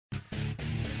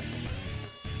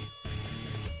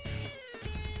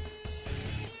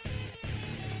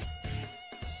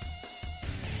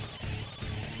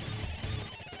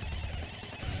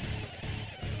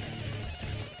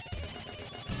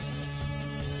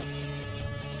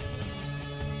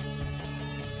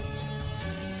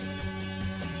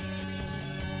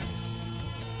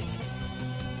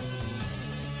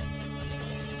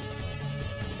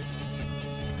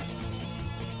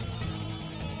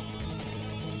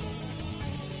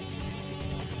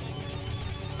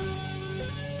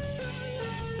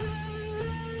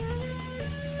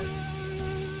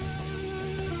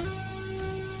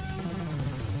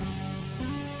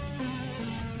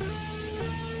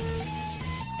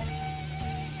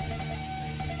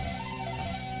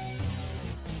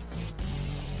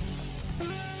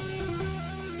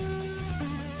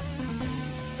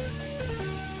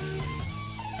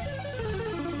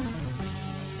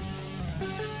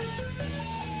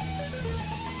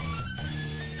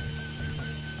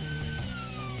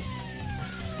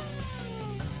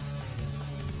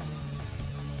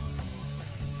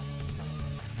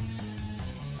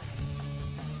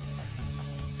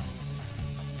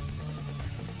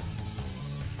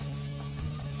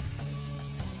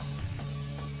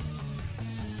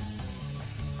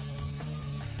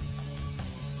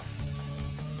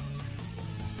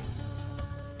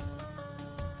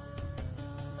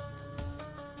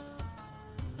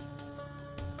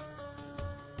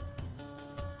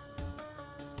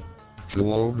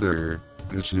Hello there,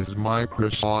 this is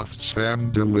Microsoft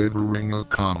Sam delivering a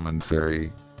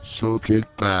commentary. So kick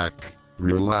back,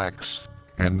 relax,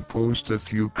 and post a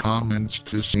few comments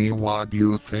to see what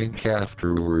you think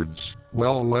afterwards.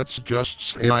 Well, let's just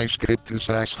say I skipped this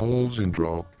asshole's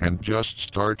intro and just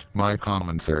start my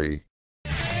commentary.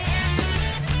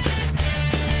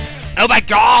 Oh my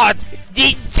god!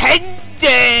 Nintendo!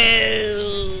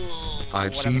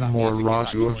 I've seen more raw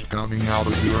sewage coming out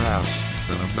of your ass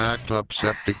than a backed up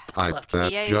septic pipe Look,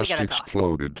 that EA, we just gotta talk.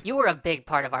 exploded. You were a big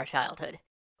part of our childhood.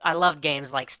 I loved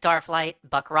games like Starflight,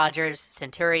 Buck Rogers,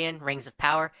 Centurion, Rings of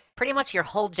Power. Pretty much your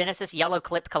whole Genesis yellow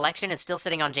clip collection is still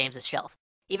sitting on James's shelf.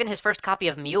 Even his first copy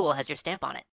of Mule has your stamp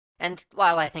on it. And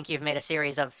while I think you've made a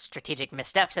series of strategic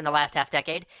missteps in the last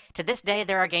half-decade, to this day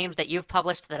there are games that you've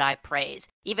published that I praise,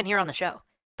 even here on the show.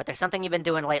 But there's something you've been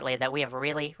doing lately that we have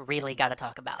really, really got to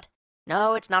talk about.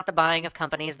 No, it's not the buying of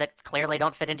companies that clearly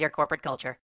don't fit into your corporate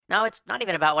culture. No, it's not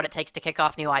even about what it takes to kick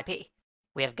off new IP.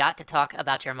 We have got to talk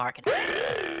about your marketing.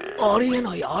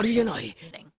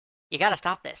 You gotta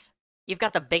stop this. You've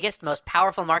got the biggest, most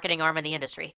powerful marketing arm in the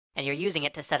industry, and you're using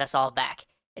it to set us all back.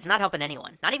 It's not helping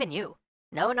anyone, not even you.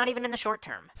 No, not even in the short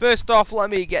term. First off,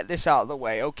 let me get this out of the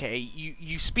way, okay?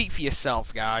 You speak for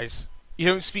yourself, guys. You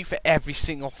don't speak for every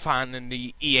single fan in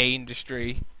the EA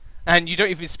industry. And you don't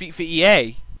even speak for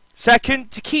EA.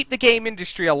 Second, to keep the game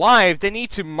industry alive, they need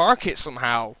to market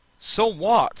somehow. So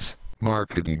what?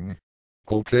 Marketing.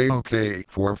 Okay,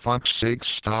 for fuck's sake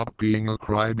stop being a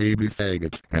crybaby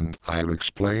faggot, and I'll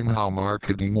explain how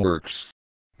marketing works.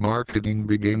 Marketing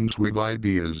begins with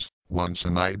ideas. Once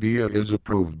an idea is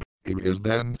approved, it is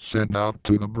then sent out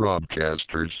to the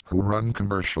broadcasters who run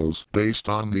commercials based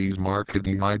on these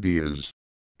marketing ideas.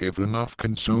 If enough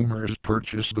consumers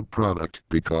purchase the product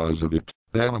because of it,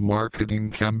 then a marketing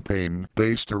campaign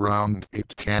based around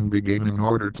it can begin in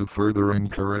order to further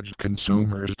encourage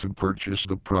consumers to purchase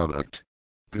the product.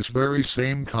 This very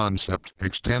same concept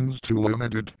extends to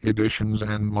limited editions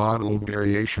and model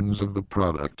variations of the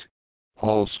product.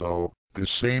 Also, the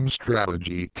same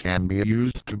strategy can be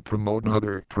used to promote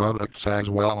other products as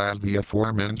well as the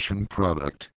aforementioned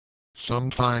product.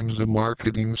 Sometimes a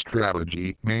marketing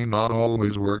strategy may not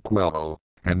always work well,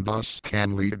 and thus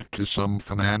can lead to some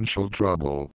financial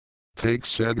trouble. Take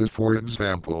Sega for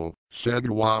example. Sega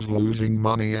was losing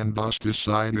money and thus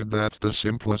decided that the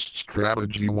simplest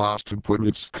strategy was to put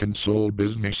its console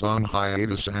business on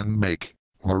hiatus and make,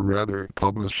 or rather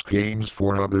publish games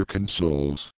for other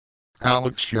consoles.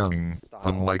 Alex Young,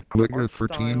 unlike Gligger for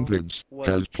Teen Vids,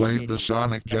 has played the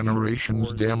Sonic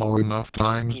Generations demo enough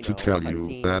times to tell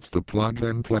you that the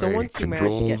plug-and-play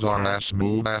controls are as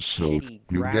smooth as silk.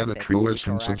 You get a true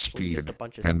essence of speed,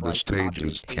 and the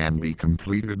stages can be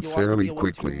completed fairly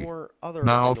quickly.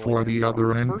 Now for the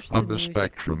other end of the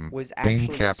spectrum, Bain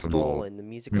Capital.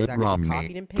 Mitt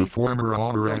Romney, the former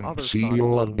owner and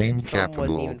CEO of Bain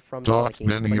Capital, taught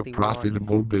many a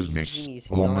profitable business,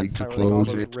 only to close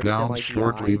it down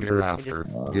shortly thereafter,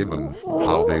 given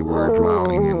how they were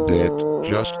drowning in debt,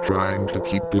 just trying to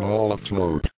keep it all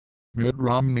afloat. Mitt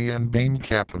Romney and Bain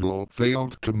Capital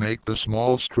failed to make the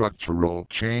small structural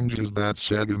changes that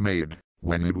Sega made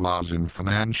when it was in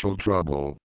financial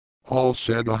trouble. All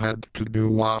Sega had to do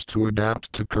was to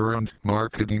adapt to current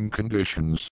marketing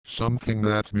conditions, something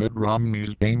that Mitt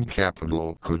Romney's Bain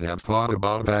Capital could have thought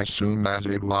about as soon as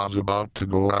it was about to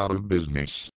go out of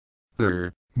business.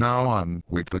 There. Now on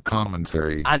with the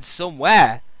commentary. And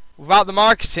somewhere. Without the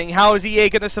marketing, how is EA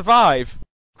gonna survive?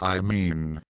 I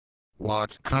mean,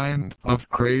 what kind of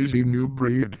crazy new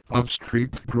breed of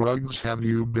street drugs have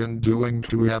you been doing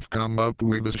to have come up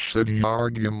with a shitty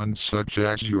argument such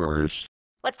as yours?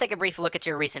 Let's take a brief look at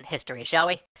your recent history, shall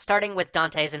we? Starting with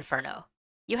Dante's Inferno.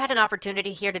 You had an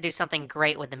opportunity here to do something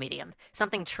great with the medium,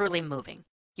 something truly moving.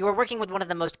 You were working with one of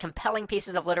the most compelling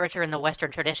pieces of literature in the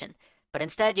Western tradition, but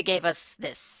instead you gave us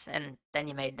this, and then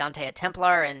you made Dante a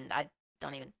Templar, and I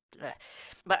don't even...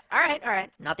 But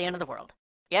alright, not the end of the world.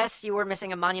 Yes, you were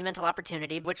missing a monumental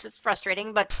opportunity, which was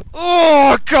frustrating, but...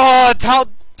 Oh god, how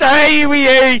dare you,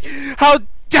 EA! How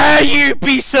dare you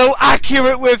be so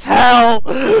accurate with hell!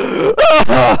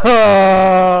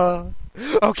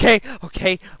 Okay.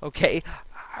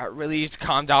 I really need to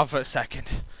calm down for a second.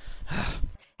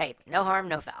 Hey, no harm,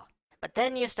 no foul. But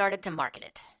then you started to market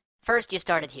it. First, you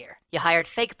started here. You hired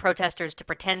fake protesters to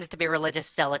pretend to be religious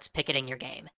zealots picketing your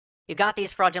game. You got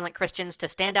these fraudulent Christians to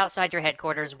stand outside your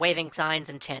headquarters waving signs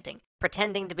and chanting,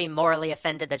 pretending to be morally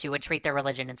offended that you would treat their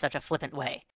religion in such a flippant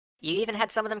way. You even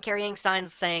had some of them carrying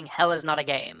signs saying, "Hell is not a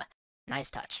game." Nice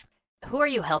touch. Who are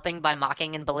you helping by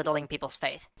mocking and belittling people's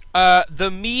faith? The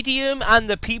medium and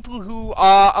the people who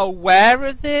are aware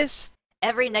of this?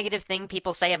 Every negative thing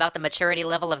people say about the maturity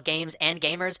level of games and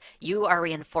gamers, you are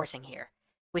reinforcing here.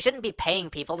 We shouldn't be paying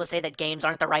people to say that games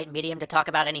aren't the right medium to talk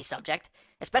about any subject,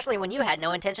 especially when you had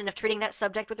no intention of treating that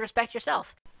subject with respect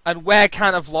yourself. And where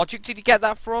kind of logic did you get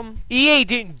that from? EA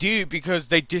didn't do it because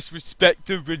they disrespect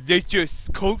the religious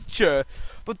culture,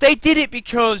 but they did it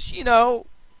because, you know,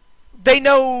 they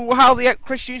know how the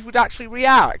Christians would actually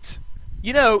react.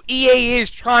 You know, EA is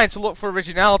trying to look for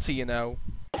originality, you know.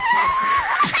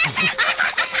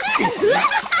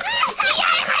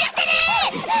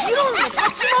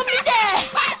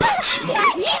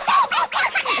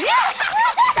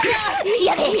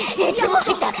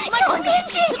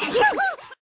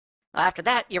 After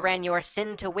that, you ran your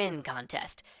Sin to Win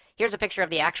contest. Here's a picture of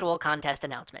the actual contest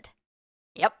announcement.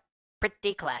 Yep,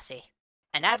 pretty classy.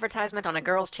 An advertisement on a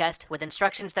girl's chest with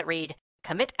instructions that read,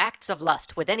 "Commit acts of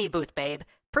lust with any booth babe,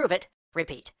 prove it,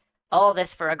 repeat." All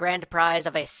this for a grand prize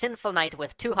of a sinful night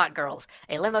with 2 hot girls,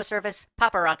 a limo service,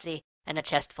 paparazzi, and a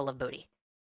chest full of booty.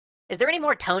 Is there any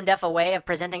more tone-deaf a way of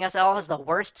presenting us all as the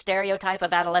worst stereotype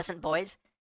of adolescent boys?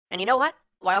 And you know what?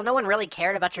 While no one really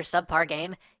cared about your subpar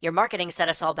game, your marketing set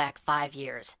us all back 5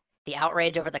 years. The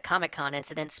outrage over the Comic-Con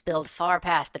incident spilled far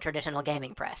past the traditional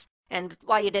gaming press. And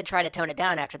while you did try to tone it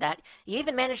down after that, you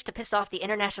even managed to piss off the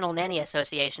International Nanny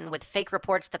Association with fake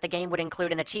reports that the game would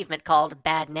include an achievement called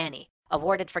Bad Nanny,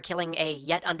 awarded for killing a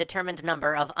yet undetermined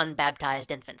number of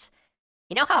unbaptized infants.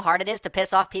 You know how hard it is to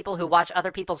piss off people who watch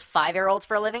other people's 5-year-olds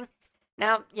for a living?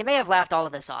 Now, you may have laughed all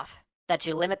of this off. That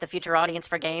you limit the future audience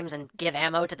for games and give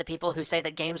ammo to the people who say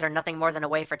that games are nothing more than a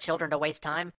way for children to waste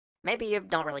time. Maybe you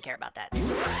don't really care about that.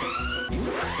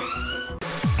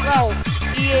 Well,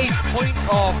 EA's point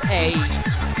of a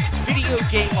video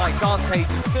game like Dante's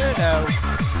Inferno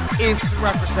is to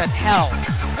represent hell.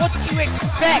 What do you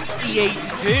expect EA to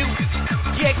do?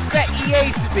 Do you expect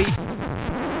EA to be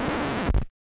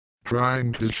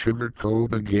trying to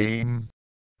sugarcoat a game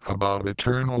about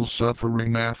eternal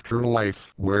suffering after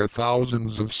life, where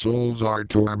thousands of souls are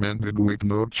tormented with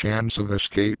no chance of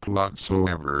escape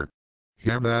whatsoever?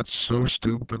 Yeah, that's so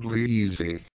stupidly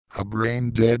easy. A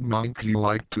brain-dead monkey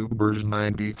like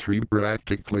Tubers93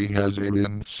 practically has it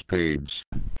in spades.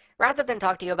 Rather than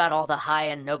talk to you about all the high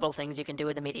and noble things you can do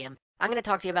with the medium, I'm going to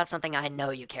talk to you about something I know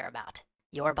you care about.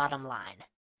 Your bottom line.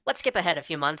 Let's skip ahead a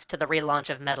few months to the relaunch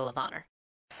of Medal of Honor.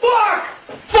 Fuck!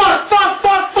 Fuck! Fuck!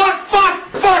 Fuck! Fuck! Fuck!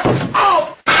 Fuck!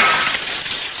 Oh!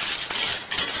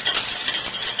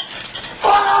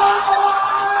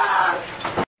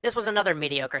 This was another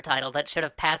mediocre title that should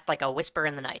have passed like a whisper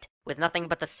in the night, with nothing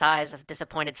but the sighs of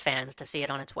disappointed fans to see it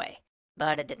on its way.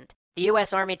 But it didn't. The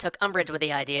US Army took umbrage with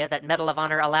the idea that Medal of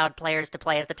Honor allowed players to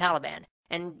play as the Taliban.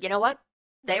 And you know what?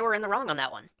 They were in the wrong on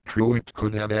that one. True, it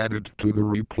could have added to the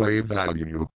replay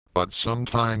value, but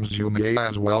sometimes you may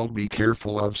as well be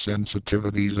careful of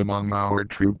sensitivities among our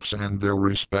troops and their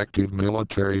respective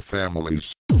military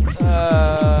families.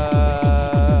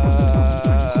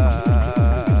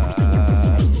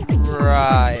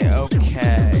 Right,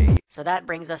 okay. So that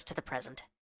brings us to the present.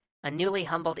 A newly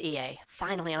humbled EA,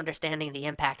 finally understanding the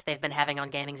impact they've been having on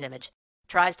gaming's image,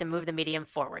 tries to move the medium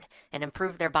forward and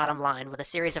improve their bottom line with a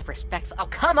series of respectful— Oh,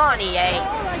 come on, EA!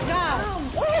 Oh my God!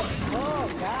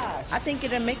 Oh gosh! I think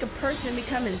it'll make a person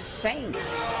become insane.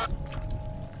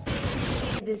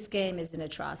 This game is an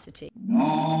atrocity.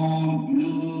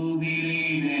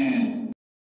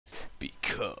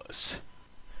 Because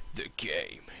the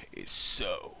game is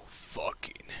so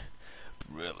fucking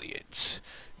brilliant,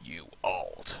 you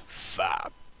old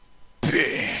fat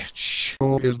bitch.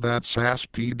 Oh, is that SAS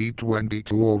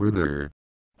PD22 over there?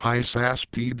 Hi SAS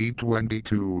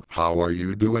PD22, how are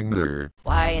you doing there?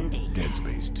 Why indeed. Dead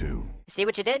Space 2. See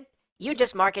what you did? You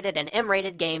just marketed an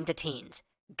M-rated game to teens.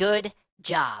 Good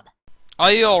job.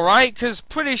 Are you alright? Cause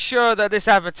pretty sure that this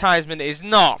advertisement is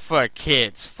not for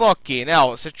kids. Fucking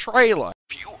hell, it's a trailer.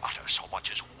 If you utter so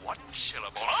much as one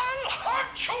syllable, I'll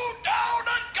hunt you down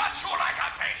and gut you like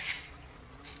a fish.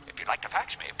 If you'd like to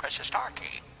fax me, press the star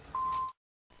key.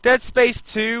 Dead Space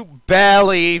 2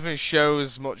 barely even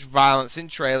shows much violence in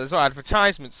trailers or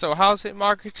advertisements, so how's it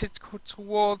marketed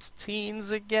towards teens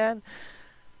again?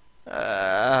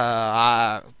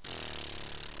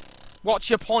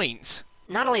 What's your point?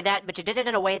 Not only that, but you did it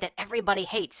in a way that everybody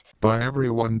hates. By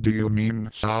everyone do you mean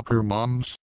soccer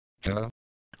moms?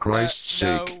 Christ's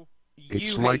sake. No, It's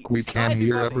you like we hate can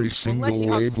hear every everybody, single unless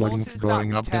you have wavelength sources going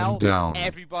that up tell and down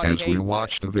everybody as we hates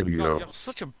watch it. the God, video. you have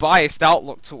such a biased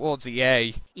outlook towards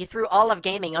EA. You threw all of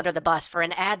gaming under the bus for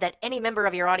an ad that any member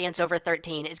of your audience over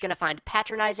 13 is going to find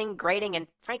patronizing, grating, and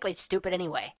frankly stupid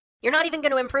anyway. You're not even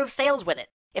going to improve sales with it.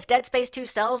 If Dead Space 2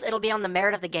 sells, it'll be on the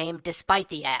merit of the game despite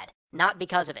the ad, not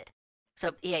because of it.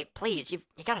 So, EA, please, you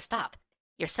gotta stop.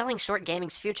 You're selling short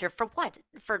gaming's future for what?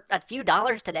 For a few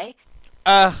dollars today?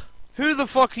 Who the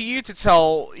fuck are you to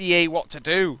tell EA what to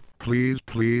do? Please,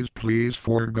 please, please,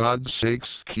 for God's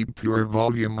sakes, keep your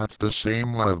volume at the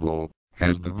same level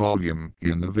as the volume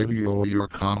in the video you're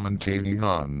commentating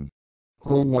on.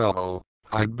 Oh well,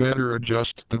 I'd better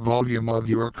adjust the volume of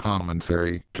your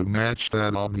commentary to match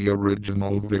that of the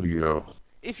original video.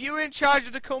 If you're in charge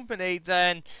of the company,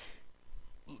 then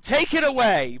take it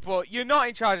away, but you're not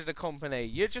in charge of the company.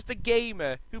 You're just a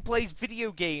gamer who plays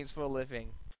video games for a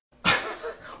living.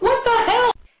 What the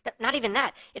hell? Not even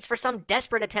that. It's for some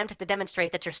desperate attempt to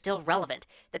demonstrate that you're still relevant,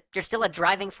 that you're still a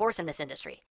driving force in this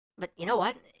industry. But you know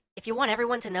what? If you want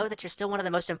everyone to know that you're still one of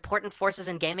the most important forces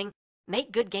in gaming,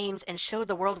 make good games and show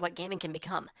the world what gaming can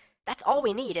become. That's all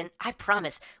we need, and I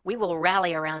promise we will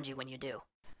rally around you when you do.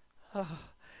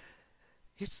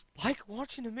 It's like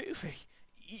watching a movie.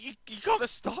 You gotta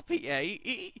stop it,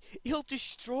 eh? He'll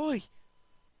destroy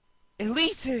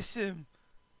elitism.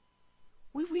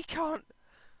 We can't.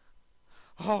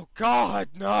 Oh God,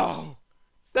 no!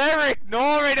 They're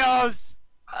ignoring us.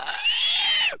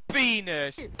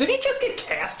 Penis. Did he just get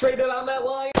castrated on that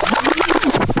line?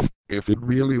 If it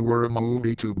really were a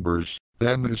movie, Tubers,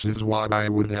 then this is what I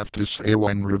would have to say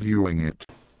when reviewing it.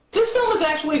 His film is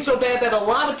actually so bad that a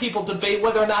lot of people debate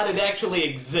whether or not it actually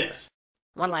exists.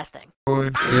 One last thing. Okay,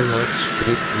 let's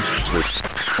take this shit.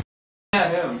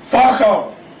 Fuck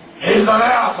him! He's an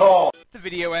asshole! The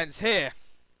video ends here.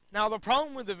 Now the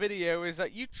problem with the video is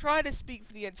that you try to speak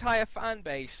for the entire fan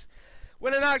base,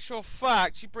 when in actual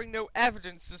fact you bring no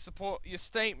evidence to support your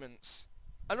statements.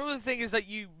 Another thing is that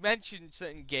you mention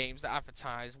certain games that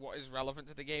advertise what is relevant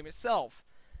to the game itself.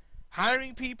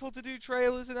 Hiring people to do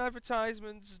trailers and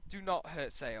advertisements do not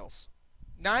hurt sales.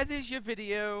 Neither is your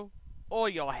video or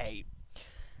your hate.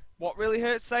 What really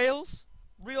hurts sales?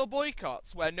 Real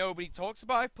boycotts, where nobody talks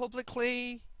about it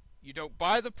publicly, you don't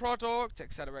buy the product,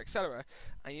 etc, etc.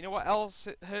 And you know what else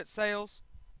hurts sales?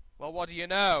 Well, what do you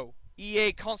know?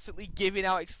 EA constantly giving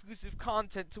out exclusive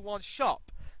content to one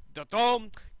shop.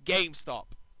 Da-dum! GameStop.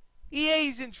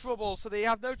 EA's in trouble, so they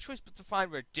have no choice but to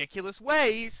find ridiculous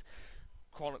ways,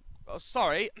 quote-unquote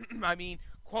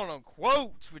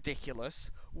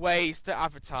ridiculous ways to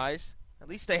advertise. At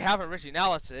least they have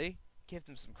originality. Give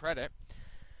them some credit.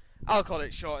 I'll cut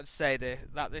it short and say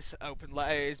that this open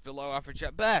letter is below average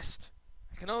at best.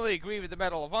 I can only agree with the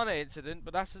Medal of Honor incident,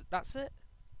 but that's it.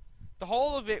 The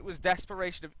whole of it was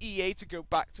desperation of EA to go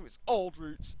back to its old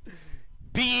roots,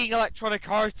 being electronic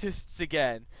artists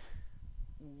again,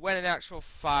 when in actual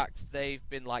fact they've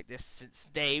been like this since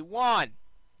day one.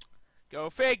 Go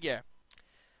figure.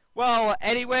 Well,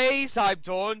 anyways, I'm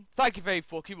done. Thank you very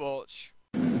fucking much.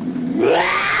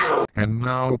 And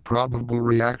now a probable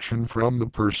reaction from the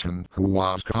person who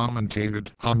was commentated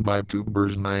on by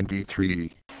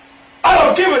Tubers93. I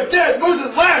don't give a dead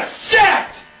moose's last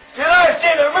shit! United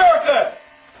States of America!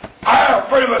 I have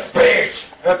freedom of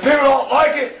speech! If people don't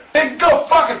like it, then go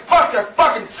fucking fuck their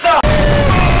fucking self!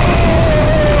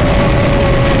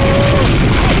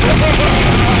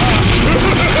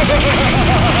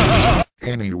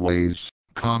 Anyways,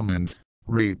 comment,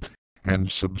 rate,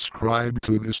 and subscribe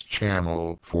to this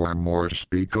channel for more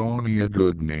Speakonia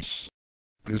goodness.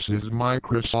 This is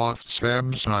Microsoft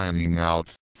Sam signing out.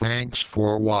 Thanks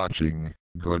for watching.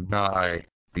 Goodbye.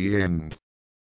 The end.